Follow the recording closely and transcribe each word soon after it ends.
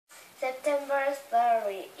September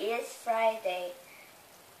 30 is Friday.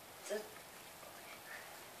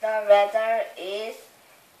 The weather is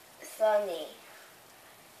sunny.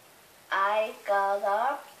 I got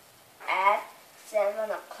up at 7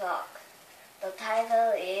 o'clock. The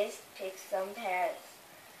title is Pick Some Pears.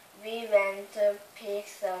 We went to pick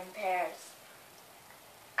some pears.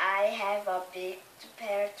 I have a big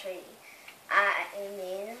pear tree. I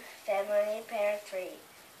mean family pear tree.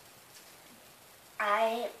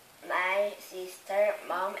 My sister,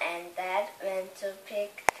 mom, and dad went to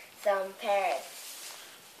pick some pears.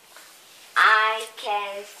 I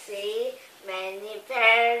can see many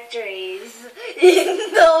pear trees in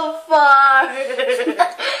the farm.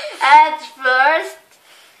 At first,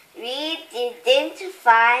 we didn't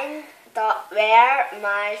find where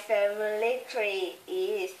my family tree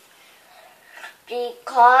is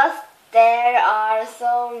because there are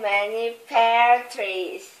so many pear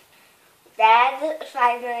trees. Dad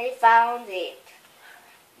finally found it.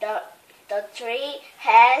 The tree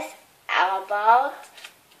has about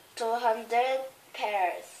 200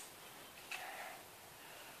 pears.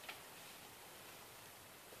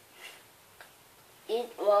 It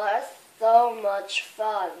was so much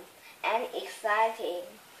fun and exciting.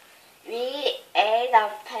 We ate a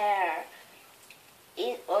pear.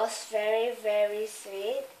 It was very, very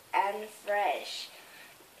sweet and fresh.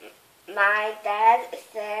 My dad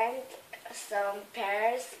sent some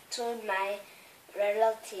pears to my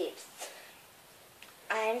relatives.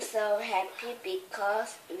 I'm so happy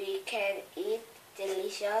because we can eat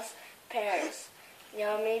delicious pears,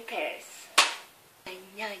 yummy pears.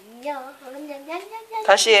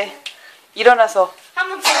 다시 해. 일어나서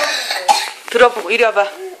한번 들어보세요. 들어보고 이리 와봐.